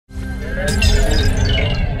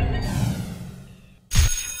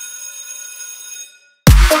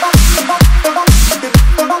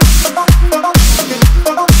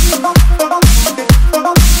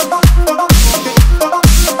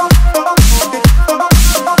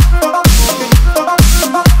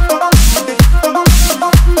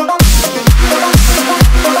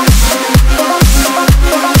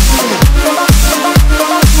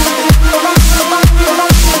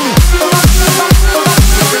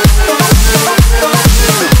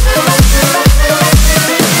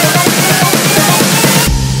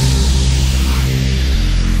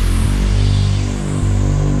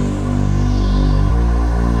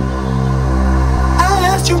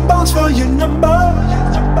remember,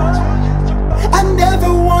 I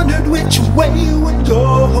never wondered which way you would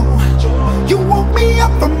go. You woke me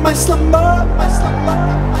up from my slumber.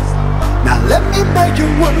 Now let me make your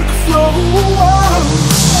work flow.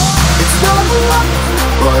 It's not a lot,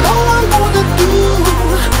 but all I wanna do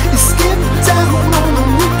is skip down on the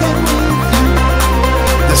weekend with you.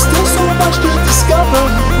 There's still so much to discover.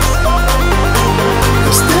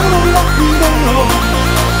 There's still a lot we don't know.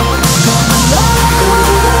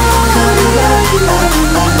 Come alive,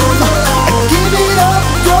 I give it up,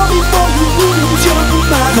 girl, before you lose your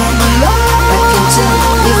mind. Come alive, I can tell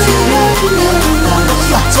if you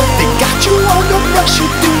they got you under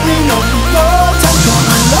pressure, doing overtime.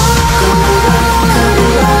 Come alive,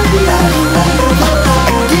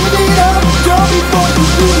 I give it up, girl, before you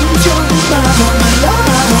lose your mind. Come alive,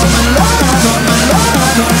 come alive, come alive,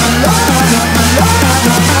 come alive,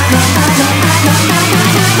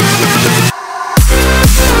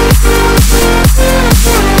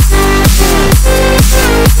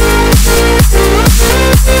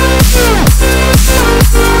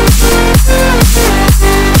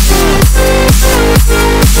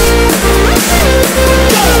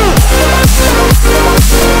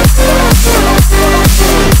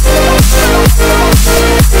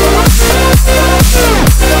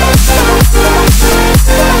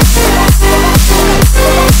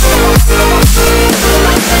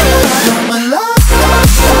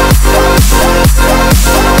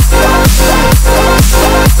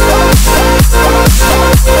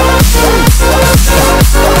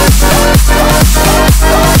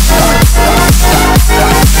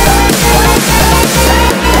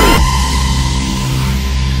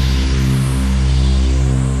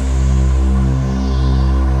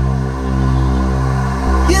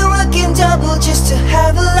 just to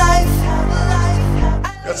have a life.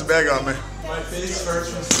 Got some bag on me. My face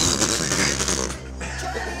first.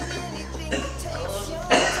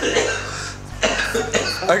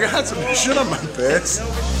 I got some shit on my face.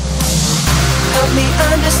 Help me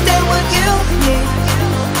understand what you need.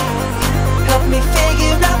 Help me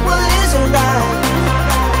figure out what isn't right.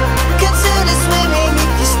 Consider swimming